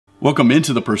Welcome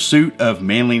into the Pursuit of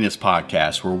Manliness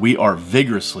podcast, where we are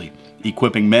vigorously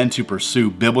equipping men to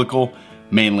pursue biblical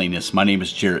manliness. My name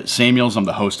is Jarrett Samuels. I'm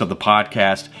the host of the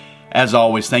podcast. As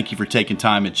always, thank you for taking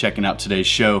time and checking out today's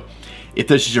show. If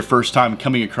this is your first time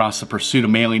coming across the pursuit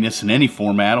of manliness in any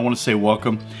format, I want to say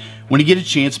welcome. When you get a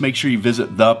chance, make sure you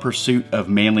visit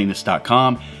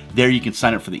thepursuitofmanliness.com. There you can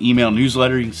sign up for the email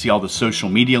newsletter. You can see all the social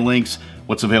media links,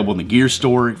 what's available in the gear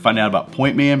store, find out about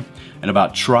Point Man and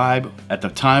about Tribe. At the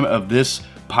time of this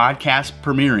podcast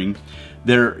premiering,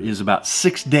 there is about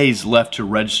 6 days left to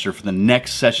register for the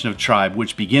next session of Tribe,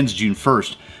 which begins June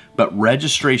 1st, but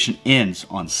registration ends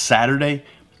on Saturday,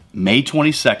 May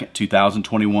 22nd,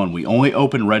 2021. We only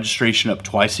open registration up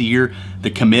twice a year. The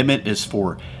commitment is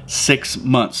for 6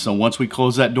 months. So once we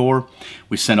close that door,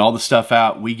 we send all the stuff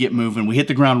out, we get moving, we hit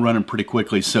the ground running pretty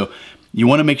quickly. So you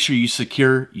want to make sure you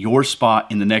secure your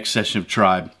spot in the next session of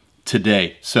Tribe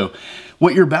today. So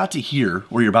what you're about to hear,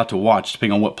 or you're about to watch,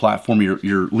 depending on what platform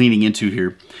you're leaning into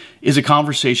here, is a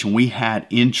conversation we had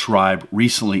in Tribe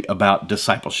recently about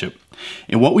discipleship.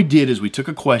 And what we did is we took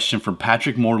a question from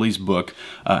Patrick Morley's book,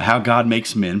 How God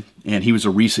Makes Men, and he was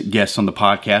a recent guest on the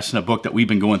podcast and a book that we've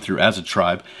been going through as a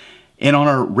tribe. And on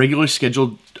our regularly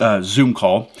scheduled Zoom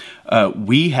call,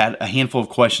 we had a handful of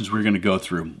questions we were going to go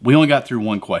through. We only got through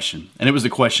one question, and it was the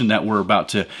question that we're about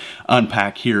to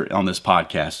unpack here on this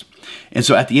podcast. And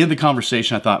so at the end of the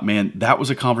conversation, I thought, man, that was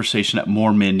a conversation that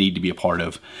more men need to be a part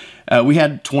of. We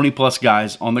had 20 plus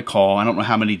guys on the call. I don't know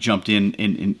how many jumped in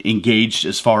and engaged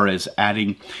as far as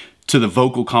adding to the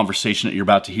vocal conversation that you're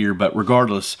about to hear. But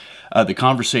regardless, the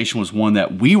conversation was one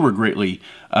that we were greatly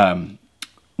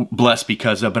blessed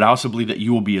because of, but I also believe that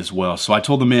you will be as well. So I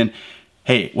told the men,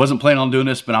 hey, wasn't planning on doing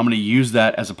this, but I'm going to use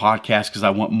that as a podcast because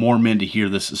I want more men to hear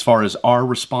this as far as our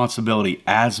responsibility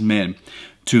as men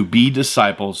to be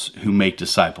disciples who make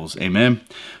disciples. Amen.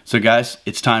 So guys,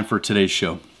 it's time for today's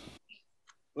show.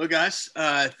 Well, guys,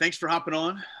 thanks for hopping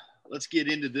on. Let's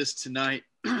get into this tonight.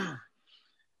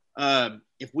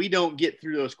 If we don't get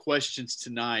through those questions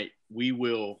tonight, we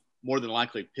will more than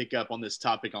likely pick up on this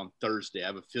topic on Thursday. I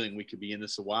have a feeling we could be in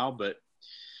this a while, but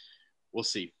we'll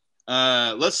see.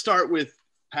 Let's start with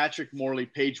Patrick Morley,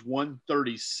 page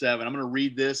 137. I'm going to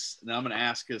read this, and I'm going to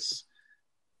ask us,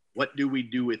 what do we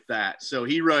do with that? So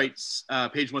he writes,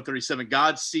 page 137,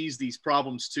 God sees these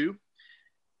problems too,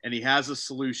 and he has a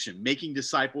solution. Making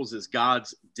disciples is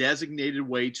God's designated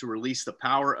way to release the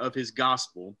power of his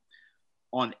gospel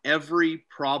on every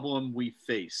problem we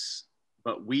face.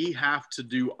 But we have to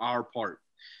do our part.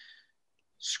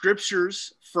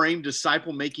 Scriptures frame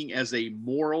disciple making as a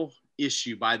moral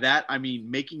issue. By that, I mean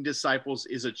making disciples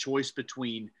is a choice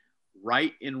between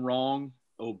right and wrong,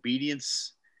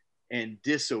 obedience and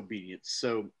disobedience.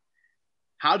 So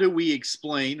how do we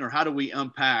explain, or how do we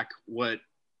unpack what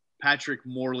Patrick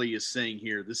Morley is saying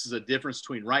here? This is a difference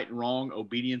between right and wrong,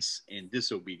 obedience and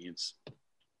disobedience.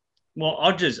 Well,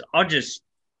 I'll just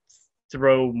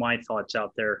throw my thoughts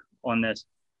out there on this.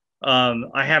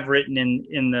 I have written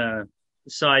in the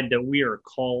side that we are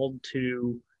called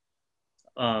to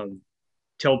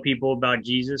tell people about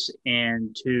Jesus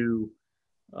and to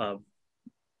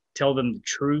tell them the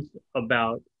truth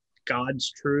about God's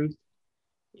truth,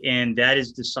 and that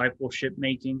is discipleship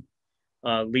making,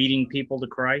 leading people to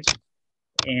Christ.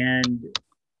 And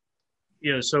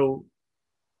so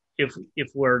if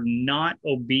we're not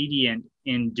obedient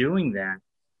in doing that,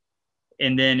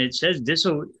 and then it says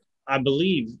I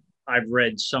believe I've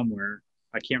read somewhere,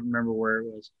 I can't remember where it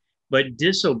was, but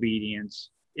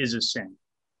disobedience is a sin.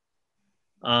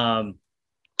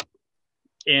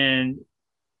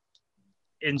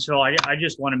 And so I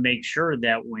just want to make sure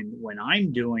that when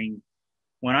I'm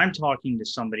talking to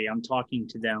somebody, I'm talking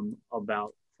to them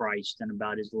about Christ and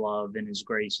about his love and his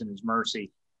grace and his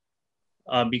mercy,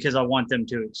 because I want them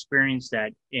to experience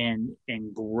that and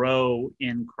grow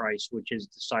in Christ, which is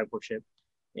discipleship.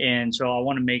 And so I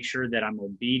want to make sure that I'm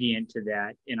obedient to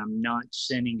that, and I'm not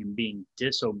sinning and being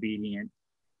disobedient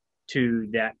to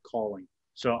that calling.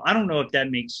 So I don't know if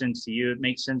that makes sense to you. It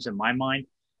makes sense in my mind.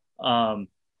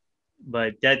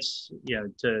 But that's,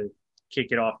 to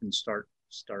kick it off and start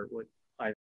what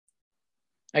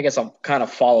I guess I'll kind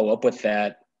of follow up with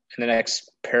that in the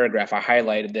next paragraph. I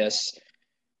highlighted this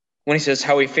when he says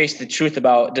how we face the truth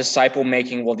about disciple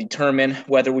making will determine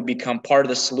whether we become part of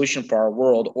the solution for our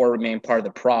world or remain part of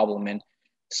the problem. And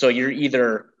so you're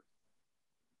either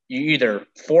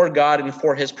for God and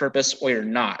for his purpose, or you're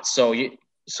not. So you're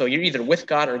either with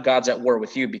God or God's at war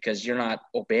with you because you're not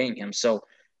obeying him. So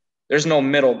there's no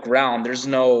middle ground. There's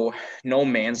no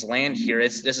man's land here.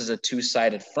 This is a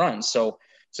two-sided front. So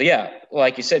yeah,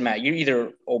 like you said, Matt, you're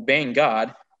either obeying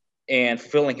God and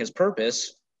fulfilling his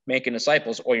purpose, making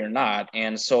disciples or you're not.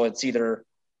 And so it's either,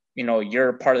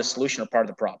 you're part of the solution or part of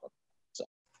the problem. So.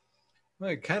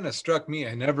 Well, it kind of struck me.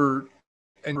 I never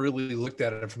really looked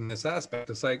at it from this aspect.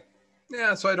 It's like,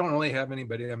 yeah, so I don't really have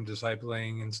anybody I'm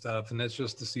discipling and stuff. And that's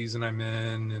just the season I'm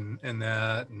in and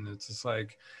that. And it's just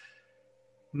like,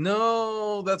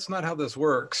 no, that's not how this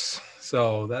works.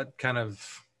 So that kind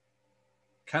of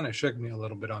shook me a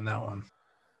little bit on that one.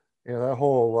 Yeah, that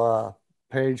whole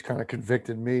page kind of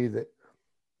convicted me that,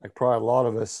 like probably a lot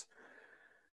of us,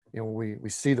 we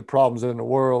see the problems in the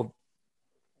world,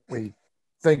 we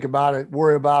think about it,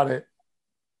 worry about it,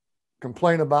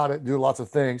 complain about it, do lots of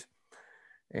things,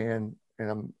 and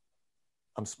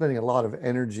I'm spending a lot of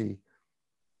energy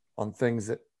on things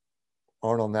that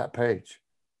aren't on that page.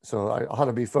 So I ought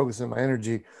to be focusing my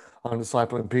energy on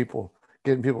discipling people,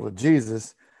 getting people to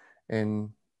Jesus, and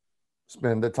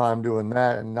spend the time doing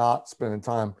that and not spending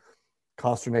time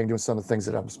consternating doing some of the things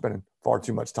that I'm spending far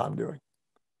too much time doing.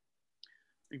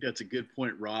 I think that's a good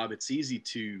point, Rob. It's easy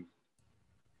to,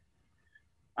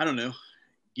 I don't know,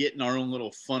 get in our own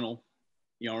little funnel,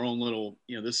 our own little,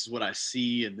 this is what I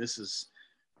see and this is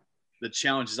the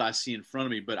challenges I see in front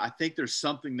of me. But I think there's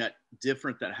something that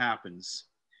different that happens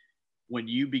when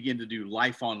you begin to do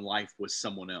life on life with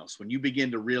someone else, when you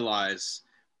begin to realize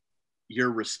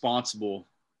you're responsible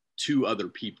to other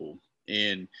people.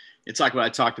 And it's like what I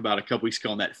talked about a couple weeks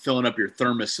ago on that filling up your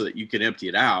thermos so that you can empty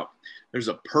it out. There's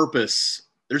a purpose.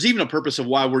 There's even a purpose of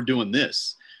why we're doing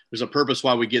this. There's a purpose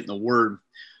why we get in the Word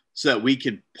so that we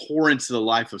can pour into the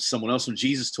life of someone else. When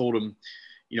Jesus told him,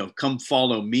 come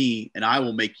follow me and I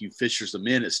will make you fishers of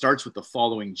men. It starts with the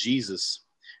following Jesus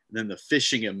and then the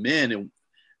fishing of men. And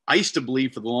I used to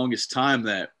believe for the longest time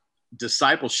that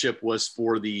discipleship was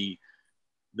for the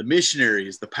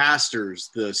missionaries, the pastors,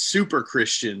 the super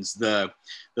Christians, the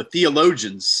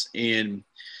theologians. And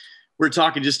we're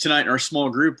talking just tonight in our small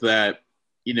group that,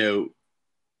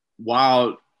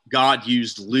 while God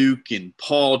used Luke and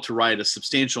Paul to write a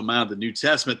substantial amount of the New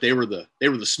Testament, they were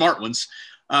the smart ones.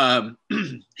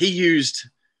 He used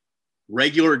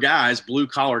regular guys, blue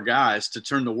collar guys, to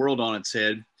turn the world on its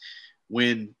head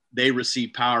when they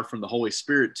received power from the Holy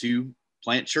Spirit to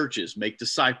plant churches, make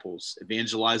disciples,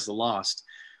 evangelize the lost.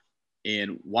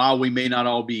 And while we may not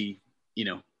all be,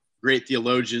 great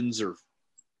theologians or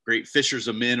great fishers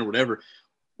of men or whatever,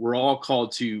 we're all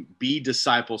called to be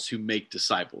disciples who make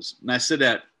disciples. And I said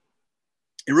that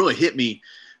it really hit me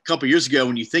a couple of years ago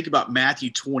when you think about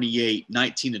Matthew 28,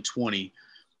 19 and 20,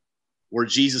 where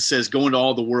Jesus says, go into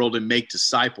all the world and make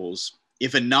disciples.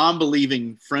 If a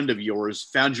non-believing friend of yours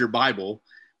found your Bible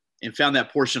and found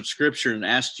that portion of scripture and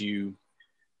asked you,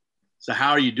 so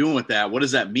how are you doing with that? What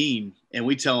does that mean? And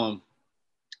we tell them,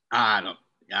 I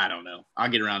don't know. I'll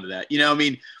get around to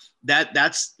that.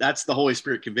 That's the Holy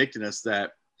Spirit convicting us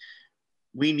that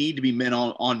we need to be men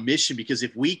on mission, because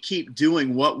if we keep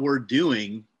doing what we're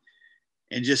doing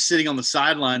and just sitting on the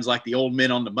sidelines like the old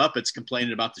men on the Muppets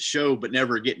complaining about the show but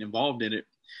never getting involved in it,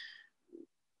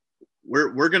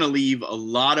 we're going to leave a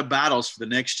lot of battles for the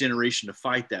next generation to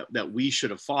fight that we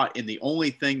should have fought. And the only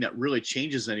thing that really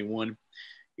changes anyone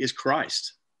is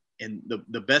Christ. And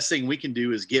the best thing we can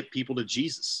do is get people to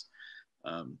Jesus.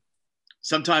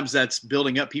 Sometimes that's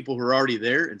building up people who are already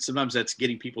there, and sometimes that's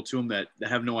getting people to him that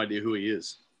have no idea who he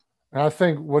is. And I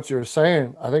think what you're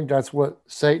saying, I think that's what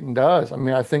Satan does. I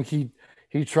mean, I think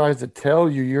he tries to tell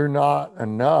you you're not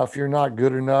enough, you're not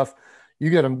good enough, you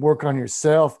got to work on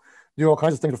yourself, do all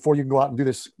kinds of things before you can go out and do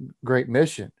this great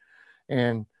mission.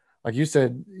 And like you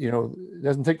said, it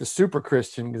doesn't take the super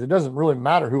Christian, because it doesn't really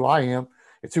matter who I am.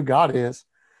 It's who God is.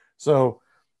 So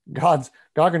God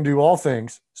can do all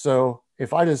things. So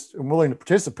if I just am willing to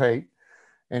participate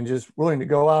and just willing to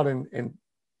go out and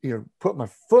put my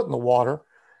foot in the water,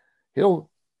 he'll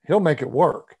make it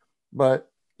work.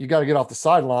 But you got to get off the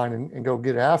sideline and go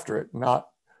get after it, not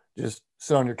just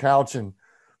sit on your couch and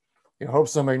hope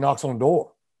somebody knocks on the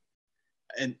door.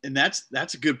 And that's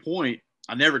a good point.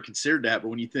 I never considered that, but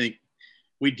when you think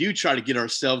we do try to get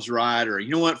ourselves right, or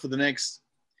for the next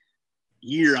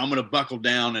year, I'm going to buckle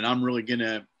down and I'm really going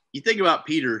to, you think about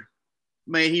Peter,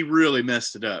 man, he really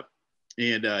messed it up.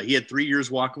 And he had 3 years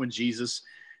walking with Jesus.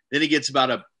 Then he gets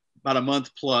about a month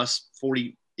plus,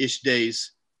 40-ish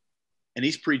days, and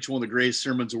he's preached one of the greatest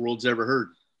sermons the world's ever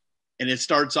heard. And it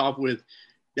starts off with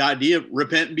the idea of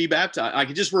repent and be baptized. I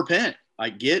could just repent,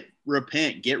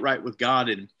 get right with God.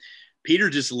 And Peter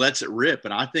just lets it rip.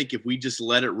 And I think if we just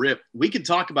let it rip, we can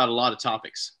talk about a lot of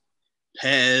topics,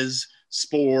 Pez,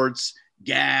 sports,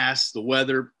 gas, the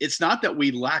weather. It's not that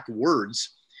we lack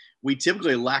words. We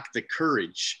typically lack the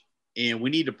courage, and we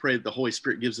need to pray that the Holy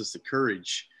Spirit gives us the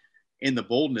courage and the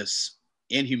boldness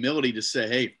and humility to say,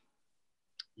 hey,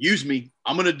 use me.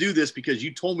 I'm going to do this because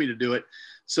you told me to do it.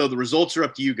 So the results are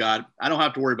up to you, God. I don't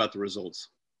have to worry about the results.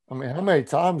 I mean, how many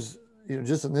times,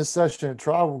 just in this session at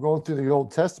Tribe, we're going through the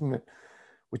Old Testament,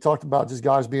 we talked about just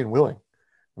guys being willing.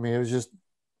 I mean, it was just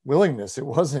willingness. It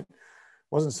wasn't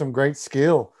some great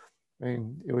skill. I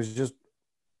mean, it was just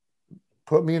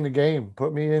put me in the game,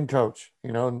 put me in, coach,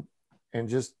 and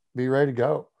just be ready to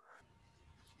go.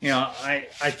 I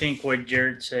think what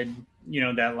Jared said,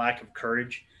 that lack of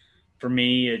courage, for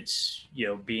me, it's,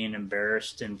 being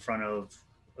embarrassed in front of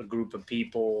a group of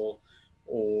people,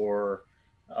 or,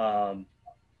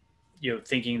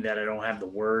 thinking that I don't have the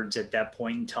words at that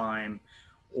point in time,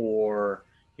 or,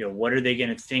 what are they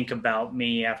going to think about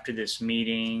me after this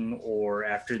meeting or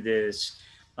after this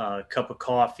cup of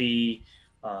coffee?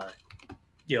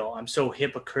 I'm so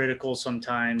hypocritical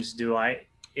sometimes. Do I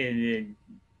even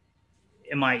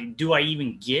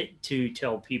get to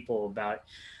tell people about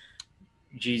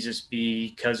Jesus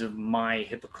because of my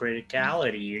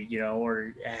hypocriticality,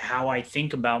 or how I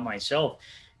think about myself?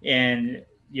 And,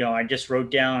 I just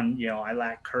wrote down, I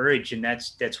lack courage, and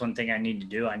that's one thing I need to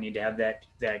do. I need to have that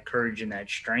courage and that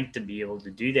strength to be able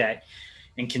to do that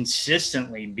and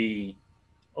consistently be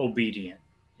obedient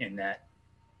in that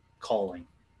calling,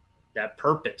 that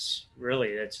purpose.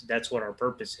 Really, that's what our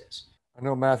purpose is. I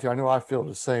know, Matthew, I feel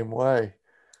the same way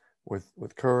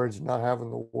with courage and not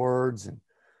having the words, and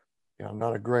I'm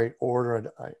not a great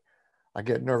orator. I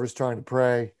get nervous trying to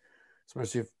pray,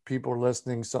 especially if people are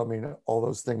listening. So, I mean, all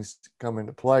those things come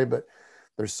into play, but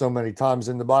there's so many times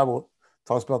in the Bible it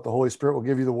talks about the Holy Spirit will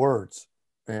give you the words,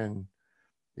 and,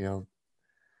 and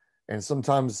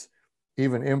sometimes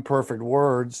even imperfect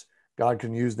words, God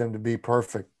can use them to be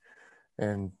perfect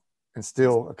and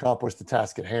still accomplish the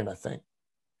task at hand, I think.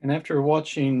 And after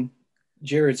watching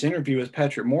Jared's interview with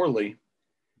Patrick Morley,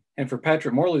 and for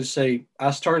Patrick Morley to say,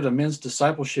 I started a men's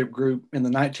discipleship group in the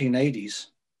 1980s,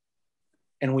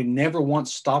 and we never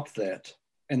once stopped that.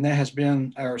 And that has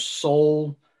been our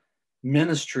sole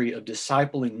ministry of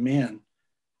discipling men.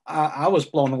 I was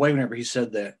blown away whenever he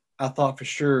said that. I thought for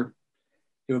sure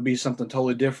it would be something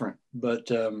totally different.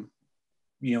 But,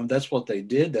 that's what they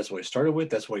did. That's what he started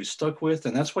with. That's what he stuck with.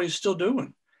 And that's what he's still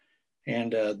doing.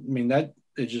 And,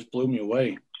 it just blew me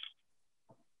away.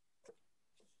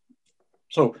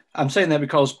 So I'm saying that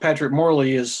because Patrick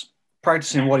Morley is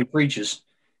practicing what he preaches.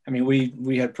 I mean,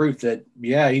 we had proof that,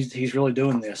 he's really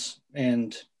doing this,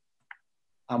 and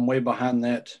I'm way behind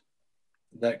that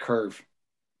curve.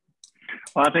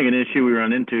 Well, I think an issue we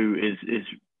run into is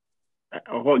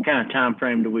what kind of time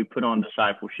frame do we put on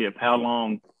discipleship? How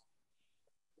long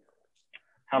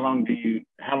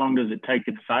does it take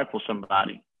to disciple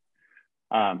somebody?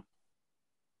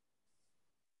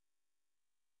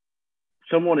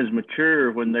 Someone is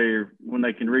mature when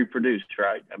they can reproduce,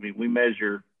 right? I mean, we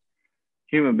measure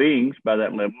human beings by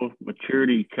that level.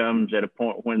 Maturity comes at a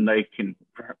point when they can,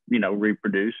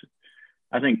 reproduce.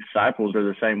 I think disciples are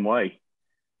the same way.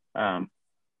 And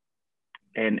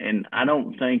I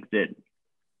don't think that,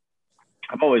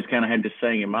 I've always kind of had this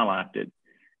saying in my life that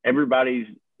everybody's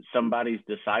somebody's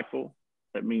disciple.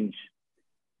 That means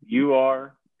you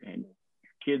are and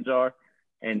your kids are.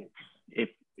 And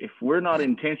if we're not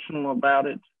intentional about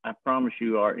it, I promise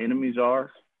you our enemies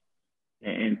are.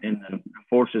 And the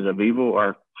forces of evil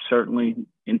are certainly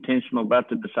intentional about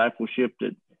the discipleship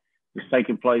that is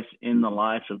taking place in the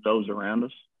lives of those around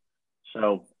us.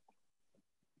 So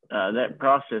that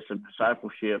process of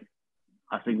discipleship,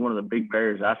 I think one of the big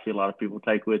barriers I see a lot of people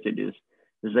take with it is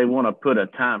they want to put a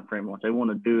time frame on it. They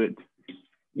want to do it,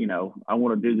 I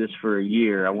want to do this for a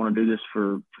year. I want to do this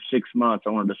for 6 months.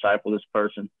 I want to disciple this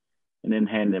person and then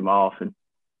hand them off. And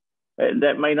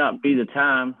that may not be the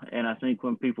time. And I think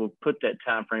when people put that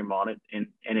time frame on it and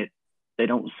they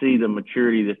don't see the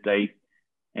maturity that they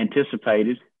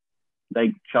anticipated,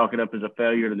 they chalk it up as a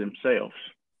failure to themselves.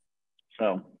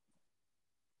 So,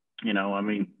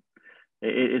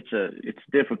 it's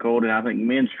difficult. And I think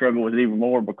men struggle with it even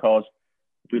more because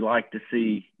we like to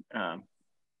see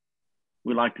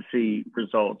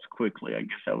results quickly, I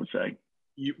guess I would say.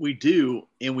 We do,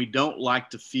 and we don't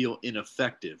like to feel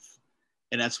ineffective.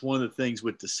 And that's one of the things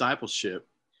with discipleship.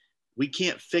 We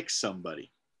can't fix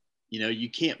somebody. You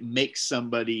can't make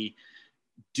somebody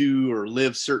do or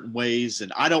live certain ways.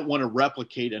 And I don't want to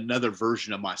replicate another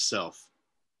version of myself.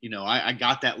 I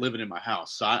got that living in my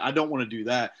house. So I don't want to do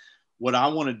that. What I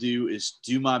want to do is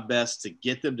do my best to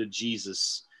get them to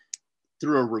Jesus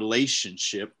through a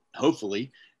relationship,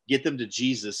 hopefully get them to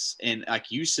Jesus. And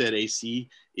like you said, AC,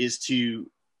 is to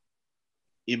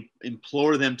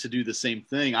implore them to do the same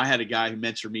thing. I had a guy who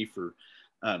mentored me for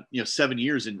 7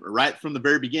 years. And right from the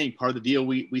very beginning, part of the deal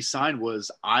we signed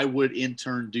was I would in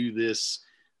turn do this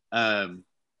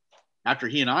after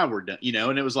he and I were done,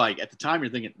 and it was like, at the time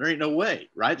you're thinking, there ain't no way,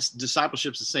 right?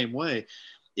 Discipleship's the same way.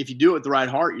 If you do it with the right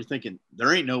heart, you're thinking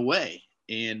there ain't no way.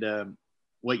 And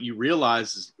what you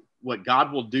realize is what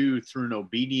God will do through an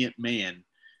obedient man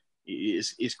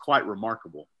is quite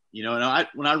remarkable. And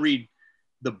when I read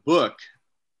the book,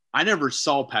 I never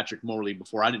saw Patrick Morley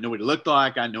before. I didn't know what he looked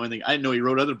like. I didn't know anything. I didn't know he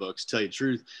wrote other books, to tell you the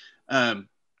truth.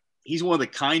 He's one of the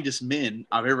kindest men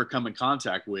I've ever come in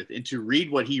contact with. And to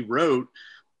read what he wrote,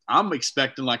 I'm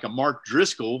expecting like a Mark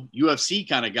Driscoll, UFC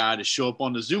kind of guy, to show up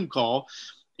on the Zoom call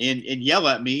and yell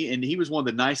at me. And he was one of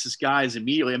the nicest guys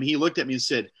immediately. I mean, he looked at me and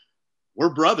said, "We're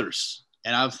brothers."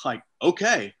 And I was like,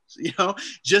 okay,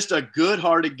 just a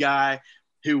good-hearted guy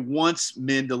who wants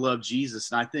men to love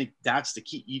Jesus. And I think that's the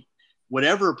key.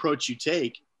 Whatever approach you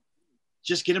take,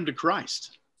 just get them to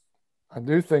Christ. I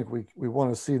do think we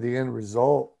want to see the end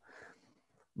result,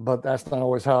 but that's not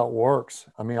always how it works.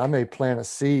 I mean, I may plant a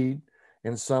seed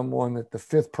in someone that the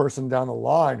fifth person down the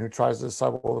line who tries to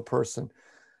disciple the person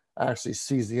actually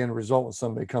sees the end result when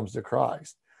somebody comes to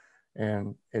Christ.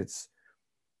 And it's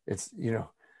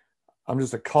I'm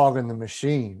just a cog in the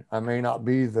machine. I may not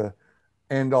be the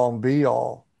end all and be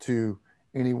all to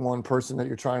any one person that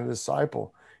you're trying to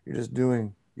disciple. You're just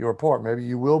doing your part. Maybe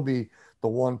you will be the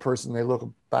one person they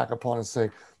look back upon and say,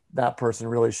 that person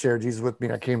really shared Jesus with me,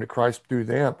 and I came to Christ through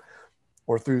them,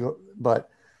 but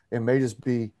it may just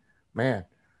be, man,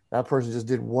 that person just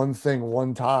did one thing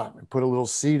one time and put a little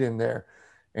seed in there,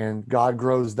 and God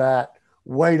grows that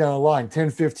way down the line,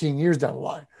 10, 15 years down the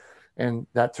line, and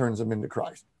that turns them into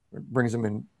Christ, brings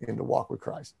them into walk with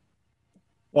Christ.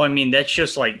 Well, I mean, that's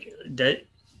just like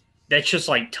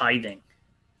tithing,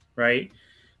 right?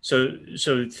 So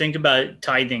think about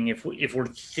tithing. If we're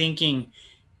thinking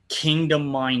kingdom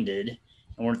minded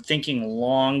and we're thinking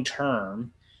long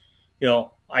term,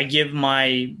 I give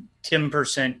my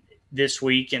 10% this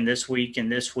week and this week and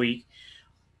this week.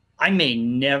 I may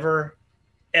never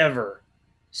ever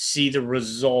see the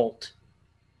result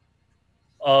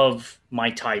of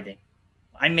my tithing.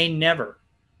 I may never.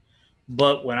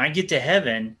 But when I get to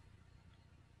heaven,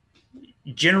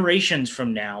 generations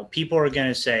from now, people are going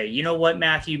to say, you know what,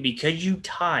 Matthew, because you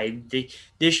tithed,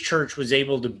 this church was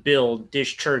able to build this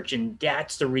church, and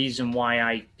that's the reason why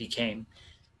I became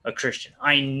a Christian.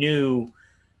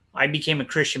 I became a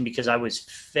Christian because I was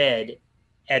fed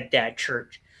at that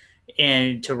church.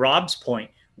 And to Rob's point,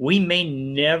 we may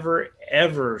never,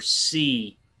 ever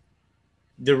see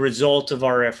the result of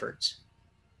our efforts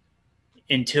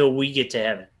until we get to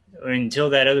heaven, or until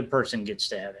that other person gets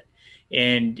to heaven.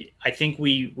 And I think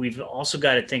we've also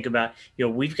got to think about,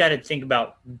 we've got to think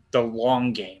about the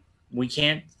long game. We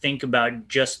can't think about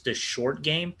just the short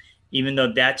game, even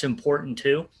though that's important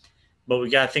too. But we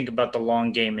got to think about the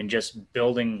long game and just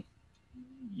building,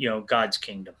 God's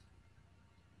kingdom.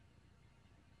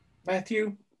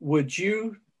 Matthew, would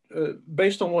you,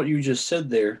 based on what you just said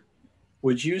there,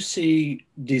 would you see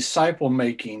disciple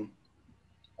making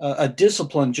a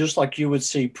discipline just like you would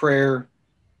see prayer,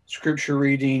 scripture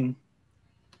reading,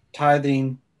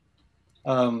 tithing,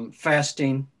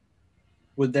 fasting?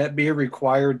 Would that be a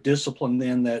required discipline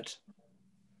then that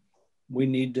we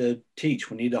need to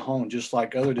teach, we need to hone, just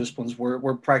like other disciplines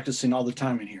we're practicing all the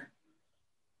time in here?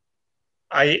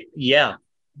 I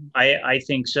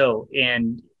think so.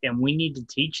 And we need to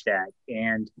teach that.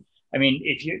 And I mean,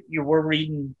 if you were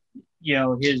reading,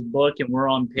 his book, and we're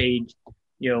on page,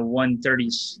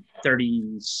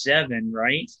 137,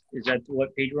 right? Is that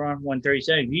what page we're on?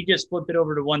 137. If you just flip it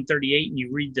over to 138 and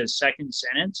you read the second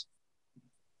sentence,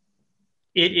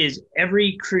 it is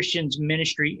every Christian's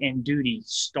ministry and duty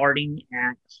starting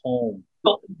at home.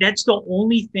 That's the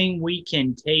only thing we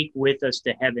can take with us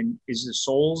to heaven is the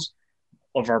souls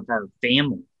of our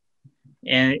family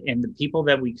and the people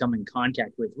that we come in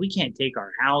contact with. We can't take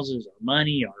our houses, our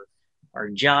money, our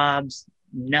jobs,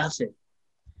 nothing.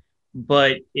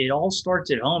 But it all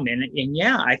starts at home. And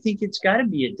yeah, I think it's got to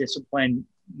be a discipline,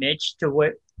 Mitch, to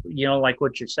what, like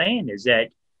what you're saying is that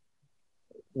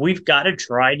we've got to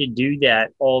try to do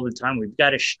that all the time. We've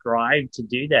got to strive to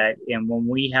do that. And when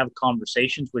we have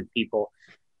conversations with people,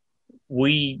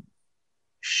 we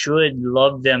should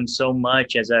love them so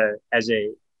much and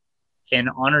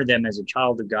honor them as a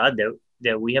child of God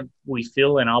that we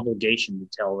feel an obligation to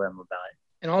tell them about it.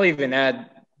 And I'll even add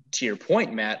to your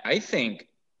point, Matt, I think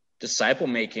disciple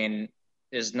making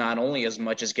is not only as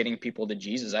much as getting people to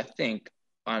Jesus. I think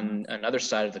on another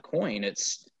side of the coin,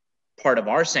 it's part of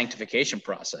our sanctification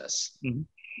process. Mm-hmm.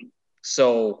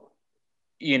 So,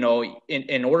 in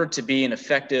order to be an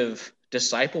effective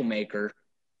disciple maker,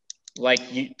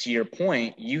 like you, to your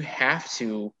point, you have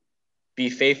to be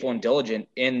faithful and diligent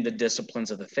in the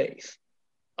disciplines of the faith.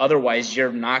 Otherwise,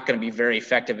 you're not going to be very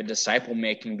effective at disciple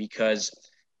making because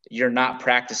you're not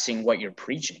practicing what you're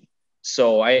preaching.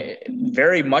 So I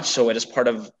very much so it is part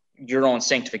of your own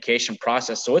sanctification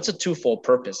process. So it's a twofold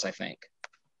purpose, I think.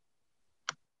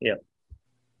 Yeah.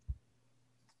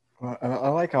 Well, I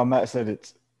like how Matt said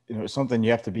it's, it's something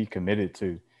you have to be committed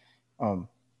to.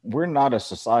 We're not a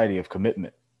society of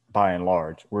commitment by and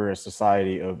large. We're a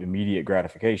society of immediate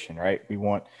gratification, right? We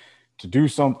want to do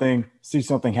something, see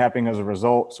something happening as a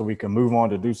result, so we can move on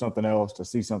to do something else to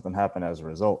see something happen as a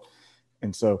result.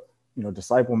 And so,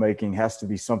 disciple making has to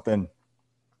be something,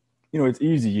 it's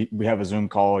easy. We have a Zoom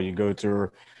call, you go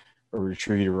to a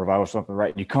retreat or revival or something,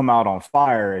 right? You come out on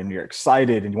fire and you're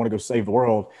excited and you want to go save the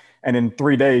world. And in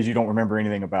 3 days, you don't remember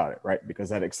anything about it, right? Because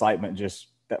that excitement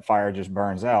that fire just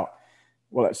burns out.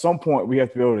 Well, at some point we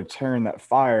have to be able to turn that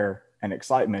fire and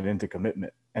excitement into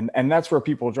commitment. And that's where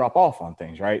people drop off on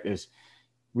things, right? Is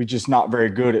we just not very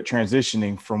good at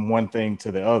transitioning from one thing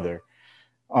to the other.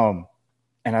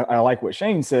 And I like what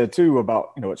Shane said too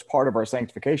about, it's part of our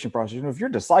sanctification process. If you're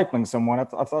discipling someone, I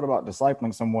thought about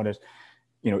discipling someone as,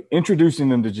 introducing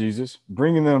them to Jesus,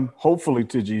 bringing them hopefully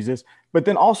to Jesus, but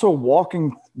then also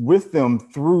walking with them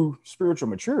through spiritual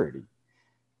maturity.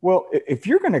 Well, if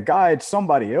you're going to guide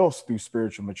somebody else through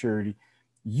spiritual maturity,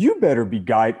 you better be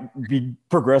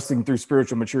progressing through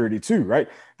spiritual maturity too, right?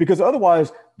 Because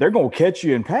otherwise they're going to catch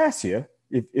you and pass you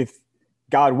if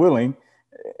God willing.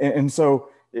 And so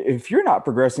if you're not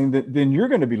progressing, then you're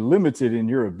going to be limited in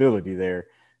your ability there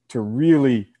to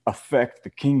really affect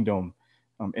the kingdom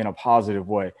in a positive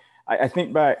way. I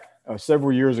think back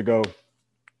several years ago,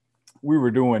 we were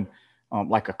doing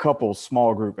like a couple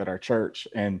small group at our church,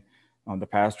 and the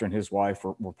pastor and his wife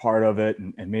were part of it,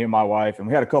 and me and my wife, and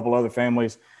we had a couple other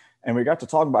families, and we got to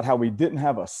talk about how we didn't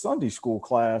have a Sunday school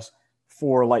class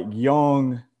for like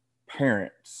young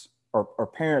parents or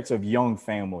parents of young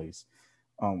families,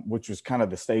 which was kind of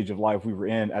the stage of life we were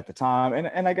in at the time,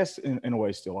 and I guess in a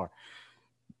way still are.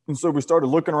 And so we started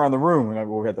looking around the room, and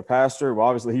we had the pastor. Well,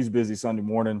 obviously he's busy Sunday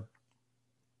morning.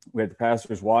 We had the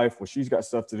pastor's wife. Well, she's got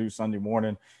stuff to do Sunday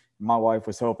morning. My wife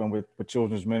was helping with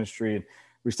children's ministry. And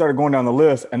we started going down the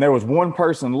list, and there was one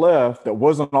person left that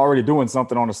wasn't already doing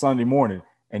something on a Sunday morning.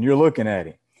 And you're looking at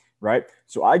him, right?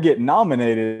 So I get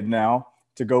nominated now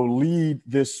to go lead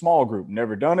this small group.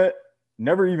 Never done it.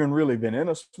 Never even really been in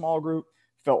a small group.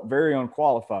 Felt very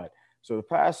unqualified. So the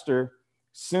pastor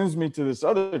sends me to this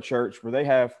other church where they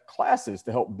have classes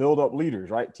to help build up leaders,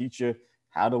 right? Teach you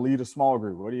how to lead a small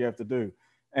group. What do you have to do?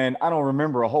 And I don't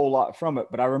remember a whole lot from it,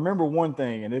 but I remember one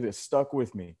thing, and it has stuck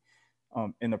with me.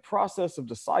 In the process of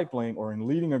discipling or in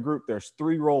leading a group, there's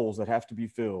 3 roles that have to be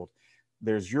filled.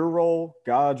 There's your role,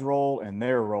 God's role, and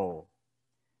their role.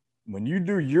 When you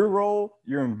do your role,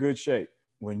 you're in good shape.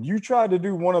 When you try to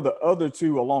do one of the other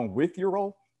 2 along with your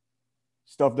role,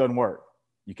 stuff doesn't work.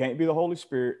 You can't be the Holy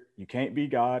Spirit, you can't be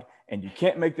God, and you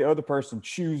can't make the other person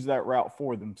choose that route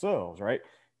for themselves, right?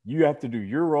 You have to do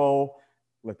your role,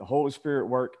 let the Holy Spirit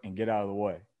work, and get out of the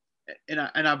way. And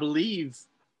I believe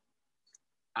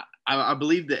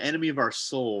the enemy of our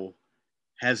soul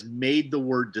has made the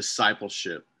word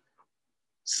discipleship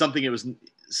something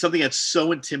that's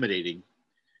so intimidating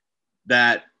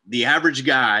that the average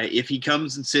guy, if he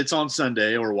comes and sits on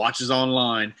Sunday or watches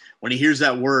online, when he hears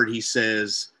that word, he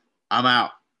says, I'm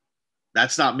out.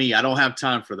 That's not me. I don't have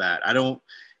time for that. I don't,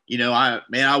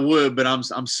 I would, but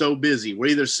I'm so busy. We're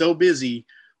either so busy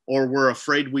or we're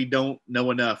afraid we don't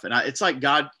know enough. And it's like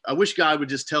God, I wish God would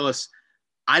just tell us,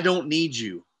 I don't need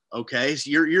you. Okay. So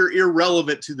you're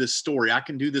irrelevant to this story. I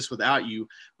can do this without you,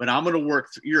 but I'm going to work.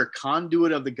 You're a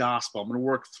conduit of the gospel. I'm going to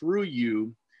work through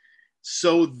you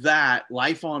so that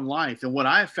life on life. And what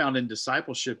I have found in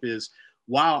discipleship is,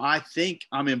 while I think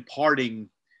I'm imparting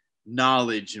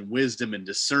knowledge and wisdom and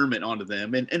discernment onto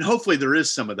them, and hopefully there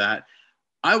is some of that,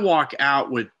 I walk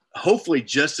out with hopefully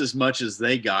just as much as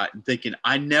they got, and thinking,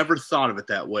 I never thought of it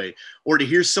that way. Or to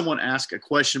hear someone ask a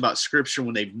question about scripture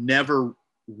when they've never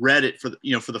read it for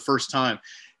the first time.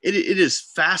 It is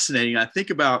fascinating. I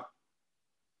think about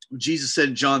what Jesus said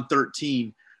in John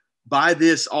 13, by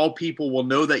this, all people will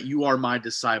know that you are my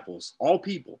disciples. All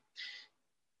people.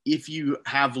 If you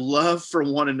have love for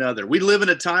one another. We live in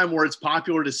a time where it's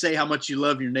popular to say how much you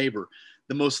love your neighbor.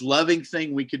 The most loving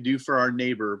thing we could do for our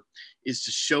neighbor is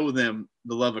to show them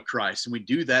the love of Christ. And we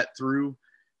do that through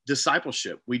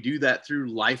discipleship. We do that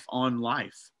through life on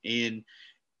life. And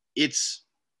it's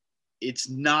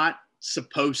not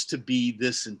supposed to be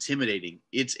this intimidating.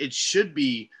 It should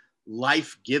be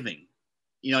life-giving.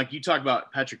 you know, like you talk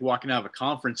about Patrick walking out of a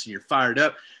conference and you're fired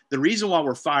up. The reason why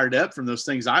we're fired up from those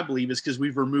things, I believe, is because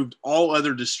we've removed all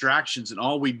other distractions, and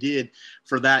all we did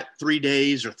for that 3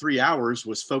 days or 3 hours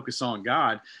was focus on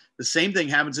God. The same thing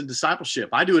happens in discipleship.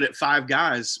 I do it at Five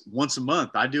Guys once a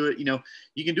month. I do it, you know,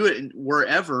 you can do it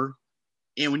wherever.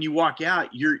 And when you walk out,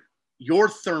 your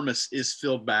thermos is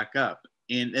filled back up,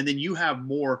 and then you have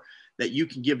more that you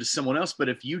can give to someone else. But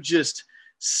if you just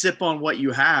sip on what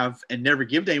you have and never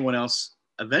give to anyone else,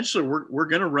 eventually we're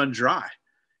going to run dry,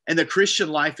 and the Christian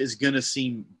life is going to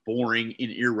seem boring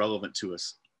and irrelevant to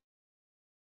us.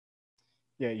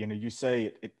 Yeah, you know, you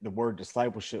say the word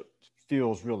discipleship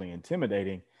feels really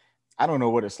intimidating. I don't know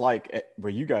what it's like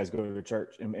where you guys go to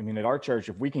church. I mean, at our church,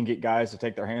 if we can get guys to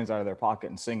take their hands out of their pocket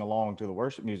and sing along to the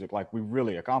worship music, like, we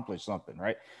really accomplished something,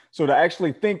 right? So to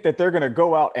actually think that they're going to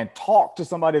go out and talk to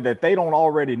somebody that they don't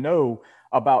already know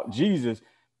about Jesus,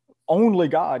 only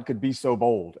God could be so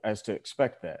bold as to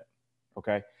expect that.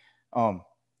 Okay.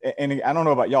 And I don't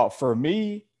know about y'all. For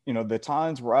me, you know, the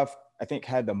times where I think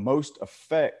had the most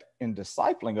effect in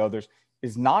discipling others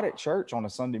is not at church on a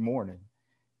Sunday morning.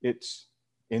 It's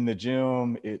in the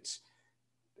gym, it's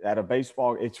at a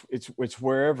baseball, it's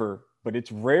wherever, but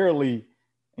it's rarely,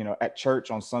 you know, at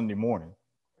church on Sunday morning.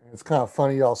 It's kind of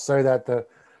funny y'all say that.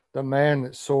 The man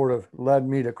that sort of led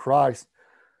me to Christ,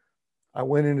 I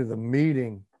went into the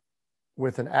meeting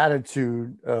with an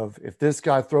attitude of, if this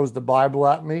guy throws the Bible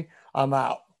at me, I'm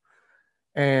out.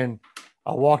 And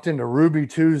I walked into Ruby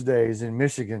Tuesdays in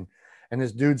Michigan, and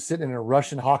this dude's sitting in a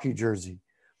Russian hockey jersey.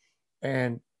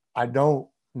 And I don't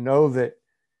know that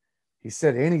he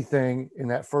said anything in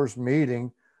that first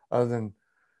meeting other than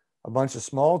a bunch of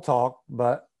small talk,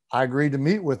 but I agreed to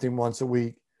meet with him once a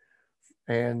week.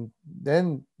 And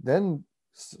then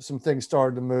some things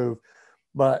started to move.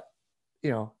 But, you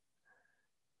know,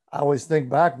 I always think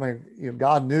back, man, you know,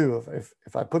 God knew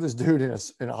if I put this dude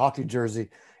in a hockey jersey,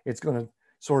 it's going to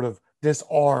sort of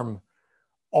disarm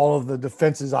all of the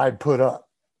defenses I'd put up,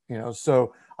 you know.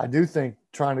 So I do think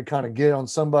trying to kind of get on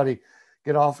somebody,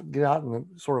 get out in the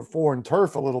sort of foreign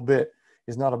turf a little bit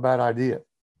is not a bad idea.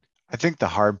 I think the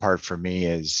hard part for me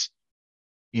is,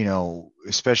 you know,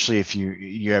 especially if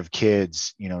you have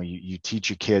kids, you know, you teach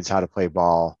your kids how to play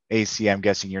ball. AC, I'm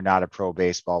guessing you're not a pro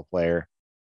baseball player,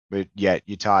 but yet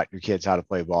you taught your kids how to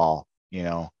play ball. You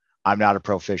know, I'm not a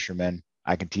pro fisherman.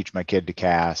 I can teach my kid to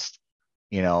cast.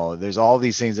 You know, there's all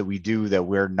these things that we do that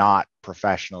we're not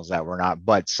professionals, that we're not,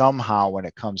 but somehow when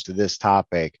it comes to this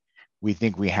topic, we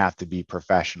think we have to be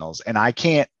professionals. And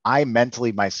I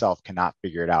mentally myself cannot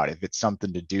figure it out. If it's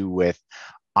something to do with,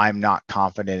 I'm not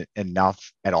confident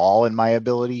enough at all in my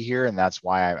ability here, and that's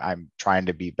why I'm trying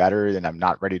to be better, and I'm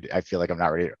not ready to, I feel like I'm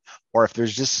not ready to, or if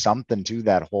there's just something to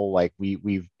that whole, like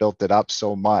we've built it up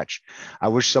so much. I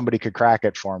wish somebody could crack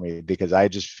it for me, because I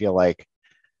just feel like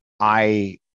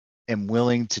I am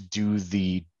willing to do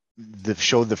the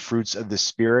show the fruits of the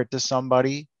Spirit to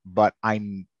somebody, but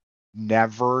I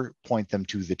never point them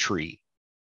to the tree.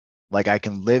 Like, I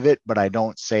can live it, but I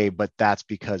don't say, but that's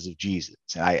because of Jesus.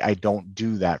 And I don't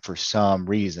do that for some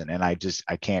reason. And I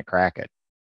can't crack it.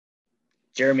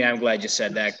 Jeremy, I'm glad you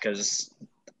said that, because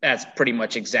that's pretty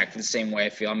much exactly the same way I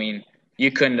feel. I mean,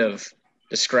 you couldn't have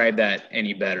described that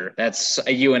any better. That's,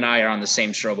 you and I are on the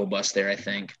same struggle bus there, I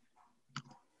think.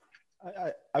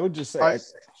 I would just say,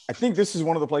 I think this is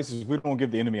one of the places we don't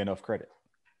give the enemy enough credit.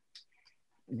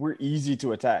 We're easy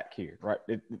to attack here, right?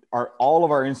 All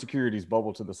of our insecurities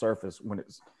bubble to the surface when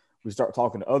we start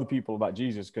talking to other people about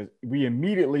Jesus, because I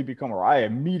immediately become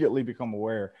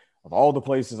aware of all the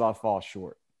places I fall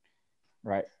short,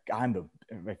 right?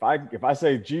 If I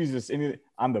say Jesus,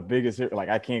 I'm the biggest here. Like,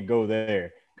 I can't go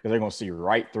there because they're going to see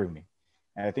right through me.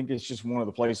 And I think it's just one of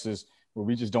the places where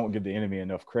we just don't give the enemy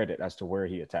enough credit as to where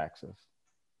he attacks us.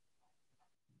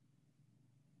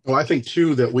 Well, I think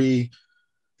too that we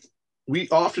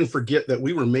often forget that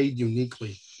we were made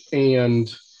uniquely,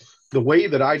 and the way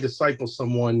that I disciple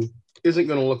someone isn't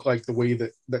going to look like the way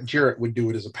that Jarrett would do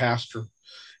it as a pastor.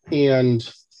 And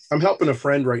I'm helping a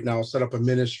friend right now set up a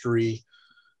ministry,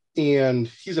 and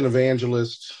he's an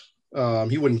evangelist.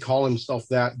 He wouldn't call himself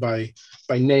that by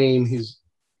name. He's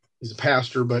a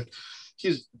pastor, but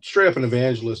he's straight up an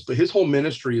evangelist. But his whole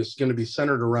ministry is going to be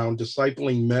centered around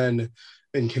discipling men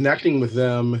and connecting with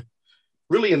them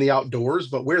really in the outdoors,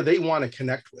 but where they want to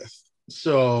connect with.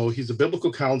 So he's a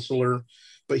biblical counselor,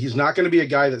 but he's not going to be a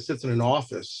guy that sits in an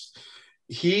office.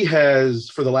 He has,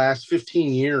 for the last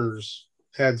 15 years,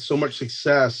 had so much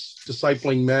success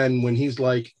discipling men when he's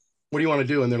like, what do you want to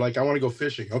do? And they're like, I want to go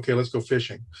fishing. Okay, let's go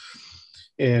fishing.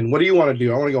 And what do you want to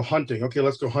do? I want to go hunting. Okay,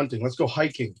 let's go hunting. Let's go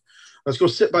hiking. Let's go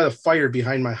sit by the fire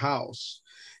behind my house.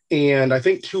 And I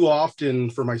think too often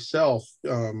for myself,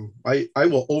 I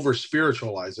will over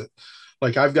spiritualize it.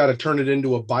 Like I've got to turn it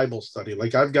into a Bible study.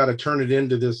 Like I've got to turn it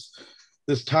into this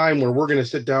time where we're going to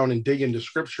sit down and dig into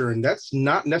scripture. And that's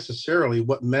not necessarily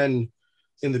what men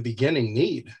in the beginning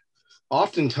need.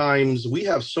 Oftentimes we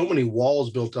have so many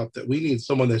walls built up that we need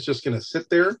someone that's just going to sit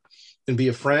there and be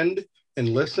a friend and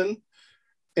listen.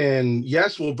 And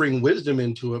yes, we'll bring wisdom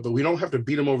into it, but we don't have to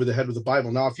beat them over the head with the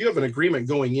Bible. Now, if you have an agreement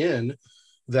going in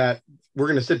that we're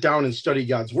going to sit down and study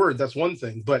God's word, that's one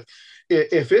thing. But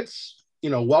if it's,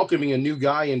 welcoming a new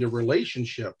guy into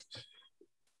relationship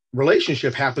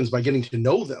happens by getting to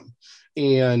know them.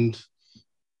 And,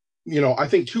 I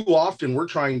think too often we're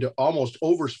trying to almost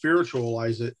over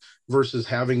spiritualize it versus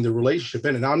having the relationship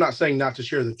in it. Now, I'm not saying not to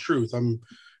share the truth. I'm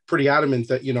pretty adamant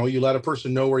that, you let a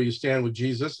person know where you stand with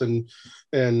Jesus and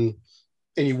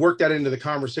you work that into the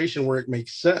conversation where it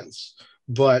makes sense.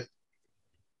 But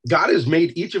God has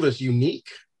made each of us unique,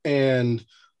 and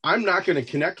I'm not going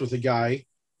to connect with a guy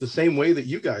the same way that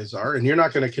you guys are, and you're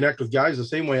not going to connect with guys the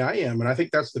same way I am. And I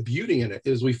think that's the beauty in it,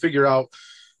 is we figure out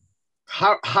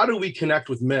how do we connect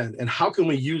with men, and how can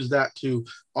we use that to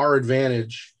our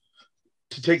advantage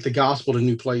to take the gospel to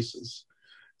new places.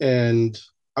 And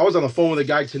I was on the phone with a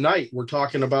guy tonight. We're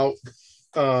talking about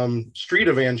street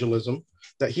evangelism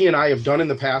that he and I have done in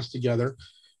the past together.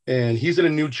 And he's in a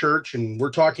new church, and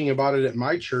we're talking about it at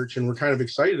my church, and we're kind of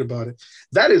excited about it.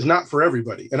 That is not for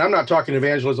everybody. And I'm not talking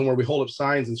evangelism where we hold up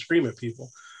signs and scream at people,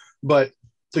 but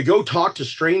to go talk to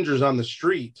strangers on the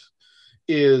street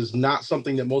is not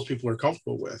something that most people are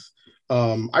comfortable with.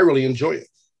 I really enjoy it.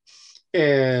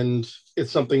 And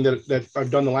it's something that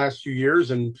I've done the last few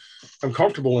years, and I'm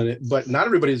comfortable in it, but not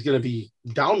everybody's going to be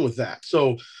down with that.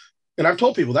 So, and I've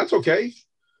told people that's okay.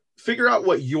 Figure out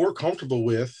what you're comfortable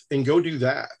with and go do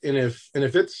that. And if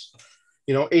it's,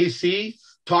 AC,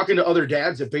 talking to other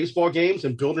dads at baseball games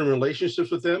and building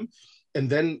relationships with them, and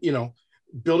then,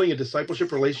 building a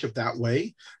discipleship relationship that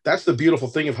way, that's the beautiful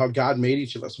thing of how God made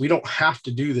each of us. We don't have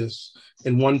to do this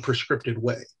in one prescripted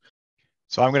way.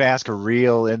 So I'm going to ask a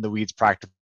real in the weeds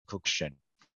practical question.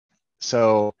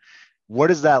 So what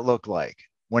does that look like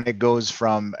when it goes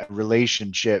from a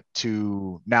relationship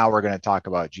to now we're going to talk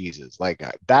about Jesus? Like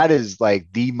that is like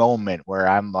the moment where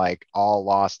I'm like all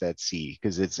lost at sea,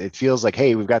 because it feels like,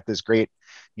 hey, we've got this great,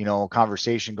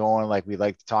 conversation going. Like we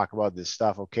like to talk about this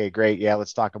stuff. Okay, great. Yeah.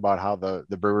 Let's talk about how the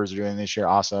Brewers are doing this year.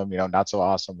 Awesome. Not so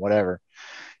awesome, whatever.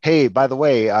 Hey, by the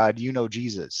way, do you know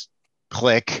Jesus?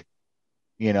 Click.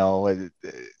 I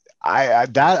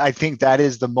think that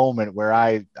is the moment where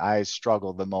I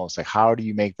struggle the most. Like, how do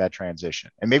you make that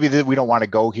transition? And maybe we don't want to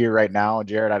go here right now,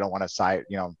 Jared. I don't want to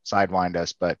sidewind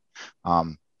us, but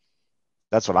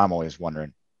that's what I'm always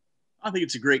wondering. I think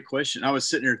it's a great question. I was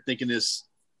sitting here thinking this.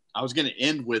 I was going to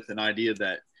end with an idea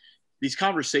that these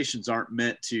conversations aren't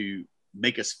meant to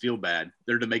make us feel bad.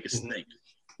 They're to make us think.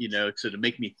 So to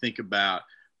make me think about,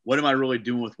 what am I really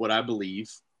doing with what I believe?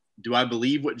 Do I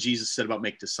believe what Jesus said about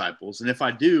make disciples? And if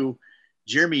I do,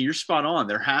 Jeremy, you're spot on.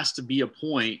 There has to be a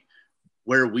point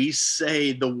where we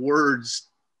say the words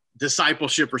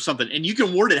discipleship or something, and you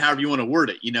can word it however you want to word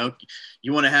it.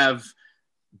 You want to have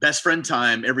best friend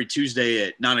time every Tuesday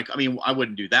at 9 o'clock. I mean, I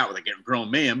wouldn't do that with a grown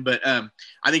man, but I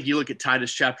think you look at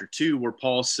Titus chapter 2, where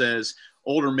Paul says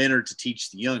older men are to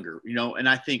teach the younger, and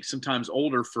I think sometimes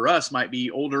older for us might be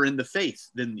older in the faith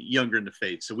than younger in the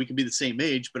faith. So we can be the same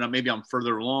age, but maybe I'm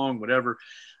further along, whatever.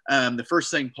 The first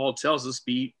thing Paul tells us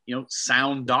be,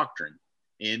 sound doctrine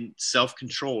and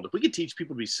self-controlled. If we could teach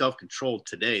people to be self-controlled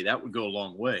today, that would go a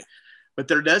long way. But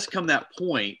there does come that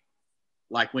point,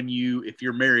 like if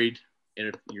you're married and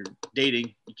if you're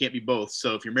dating, you can't be both.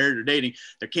 So if you're married or dating,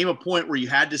 there came a point where you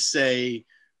had to say,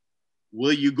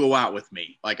 will you go out with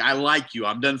me? Like, I like you.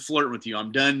 I'm done flirting with you.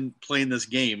 I'm done playing this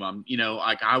game.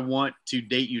 I want to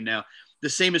date you now. The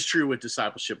same is true with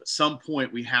discipleship. At some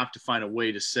point, we have to find a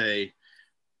way to say,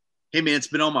 hey, man, it's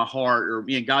been on my heart, or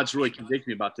man, God's really convicted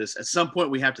me about this. At some point,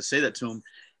 we have to say that to them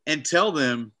and tell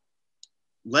them,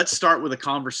 let's start with a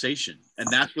conversation. And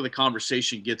that's where the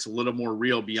conversation gets a little more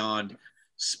real beyond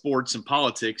sports and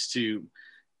politics to,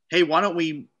 hey, why don't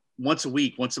we once a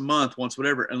week, once a month, once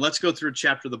whatever, and let's go through a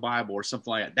chapter of the Bible or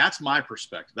something like that. That's my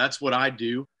perspective. That's what I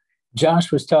do.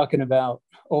 Josh was talking about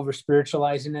over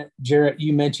spiritualizing it. Jarrett,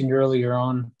 you mentioned earlier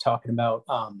on talking about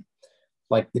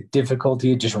like the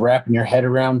difficulty of just wrapping your head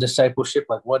around discipleship.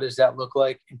 Like, what does that look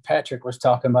like? And Patrick was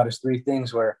talking about his 3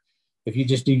 things, where if you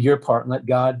just do your part and let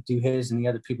God do his and the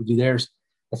other people do theirs.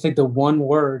 I think the one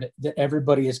word that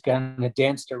everybody has kind of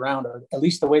danced around, or at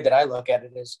least the way that I look at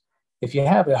it, is if you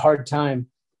have a hard time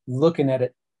looking at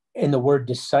it in the word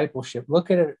discipleship, look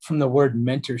at it from the word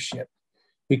mentorship.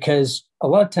 Because a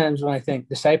lot of times when I think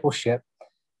discipleship,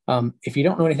 if you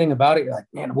don't know anything about it, you're like,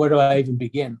 man, where do I even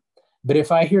begin? But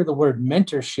if I hear the word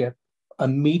mentorship,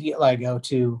 immediately I go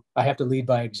to, I have to lead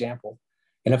by example.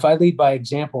 And if I lead by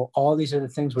example, all these other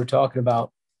things we're talking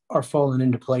about are falling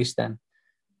into place then.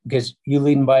 Because you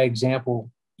leading by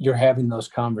example, you're having those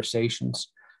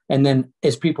conversations. And then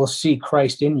as people see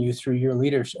Christ in you through your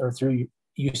leaders or through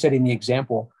you setting the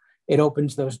example, it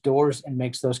opens those doors and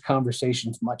makes those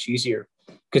conversations much easier,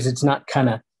 because it's not kind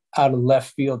of out of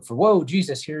left field for, whoa,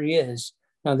 Jesus, here he is.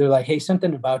 No, they're like, hey,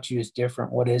 something about you is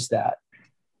different. What is that?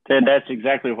 Ted, that's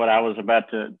exactly what I was about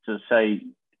to say,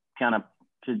 kind of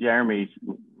to Jeremy's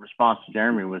response to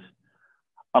Jeremy, was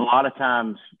a lot of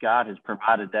times God has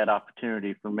provided that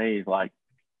opportunity for me, like,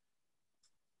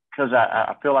 because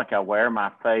I feel like I wear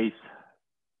my faith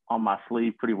on my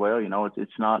sleeve pretty well. You know,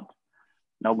 it's not,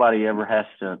 nobody ever has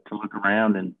to look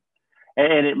around, and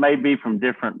it may be from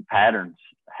different patterns,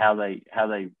 how they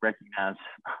recognize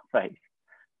faith.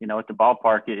 You know, at the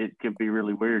ballpark, it could be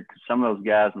really weird, because some of those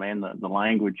guys, man, the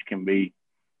language can be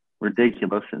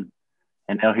ridiculous, and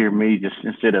they'll hear me just,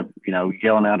 instead of, you know,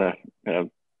 yelling out a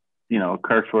a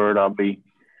curse word, I'll be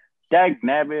dag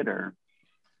nabbit, or,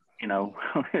 you know,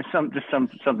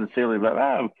 something silly, but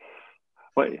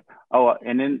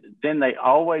and then they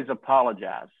always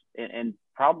apologize, and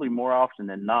probably more often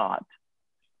than not,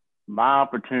 my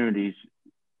opportunities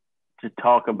to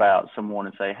talk about someone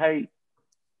and say, hey,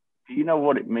 do you know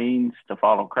what it means to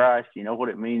follow Christ? You know what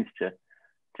it means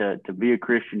to be a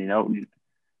Christian? You know,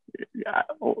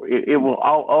 it will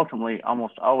ultimately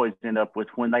almost always end up with,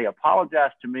 when they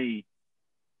apologize to me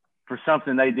for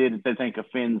something they did that they think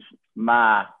offends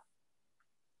my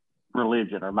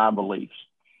religion or my beliefs.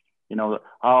 You know,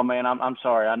 oh man, I'm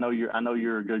sorry. I know you're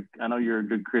a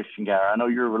good Christian guy. Or I know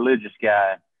you're a religious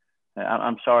guy.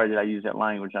 I'm sorry that I use that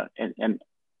language. And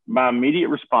my immediate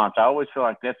response, I always feel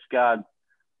like that's God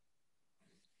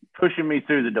pushing me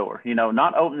through the door. You know,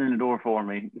 not opening the door for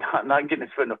me, not getting his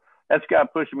foot in the door. That's God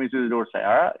pushing me through the door, say,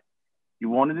 all right, you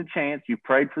wanted a chance, you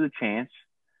prayed for the chance,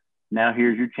 now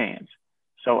here's your chance.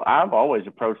 So I've always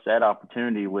approached that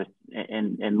opportunity with,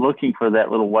 and looking for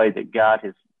that little way that God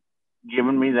has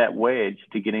given me that wedge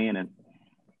to get in and,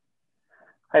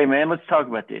 hey man, let's talk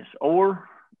about this. Or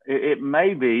it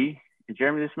may be,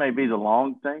 Jeremy, this may be the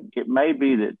long thing. It may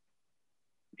be that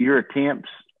your attempts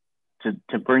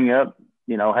to bring up,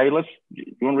 you know, hey, you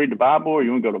want to read the Bible, or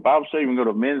you want to go to Bible study, you want to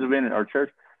go to a men's event at our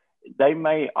church. They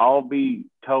may all be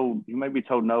told, you may be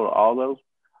told no to all those,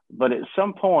 but at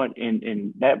some point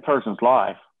in that person's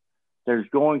life, there's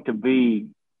going to be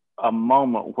a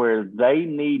moment where they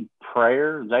need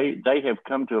prayer. They have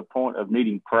come to a point of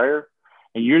needing prayer,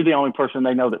 and you're the only person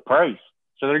they know that prays.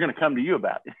 So they're going to come to you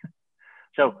about it.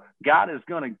 So God is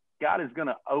going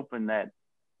to open that,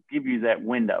 give you that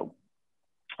window.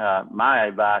 My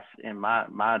advice and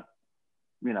my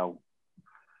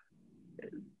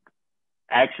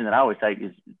action that I always take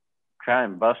is try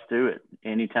and bust through it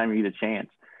anytime you get a chance.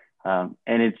 And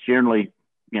it's generally,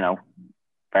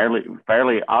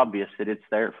 fairly obvious that it's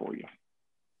there for you.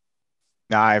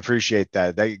 No, I appreciate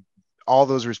that. All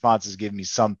those responses give me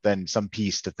some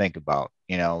piece to think about,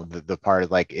 the part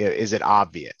of, like, is it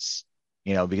obvious?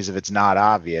 Because if it's not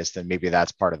obvious, then maybe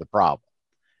that's part of the problem.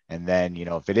 And then,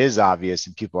 if it is obvious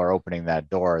and people are opening that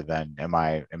door, then am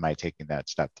I taking that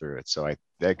step through it? So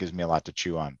that gives me a lot to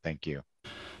chew on. Thank you.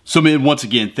 So, man, once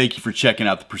again, thank you for checking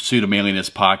out the Pursuit of Manliness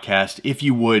podcast. If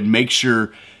you would, make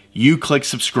sure you click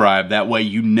subscribe. That way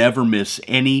you never miss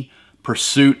any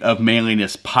Pursuit of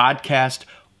Manliness podcast,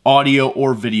 audio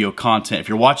or video content. If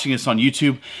you're watching this on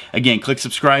YouTube, again, click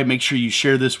subscribe. Make sure you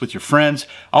share this with your friends.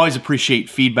 I always appreciate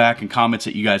feedback and comments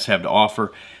that you guys have to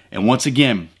offer. And once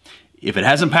again, if it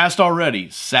hasn't passed already,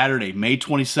 Saturday, May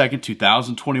 22nd,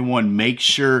 2021, make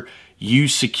sure you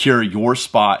secure your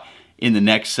spot in the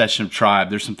next session of Tribe.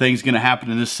 There's some things going to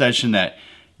happen in this session that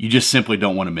you just simply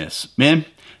don't want to miss. Men,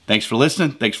 thanks for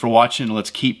listening. Thanks for watching. Let's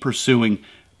keep pursuing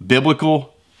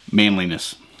biblical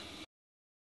manliness.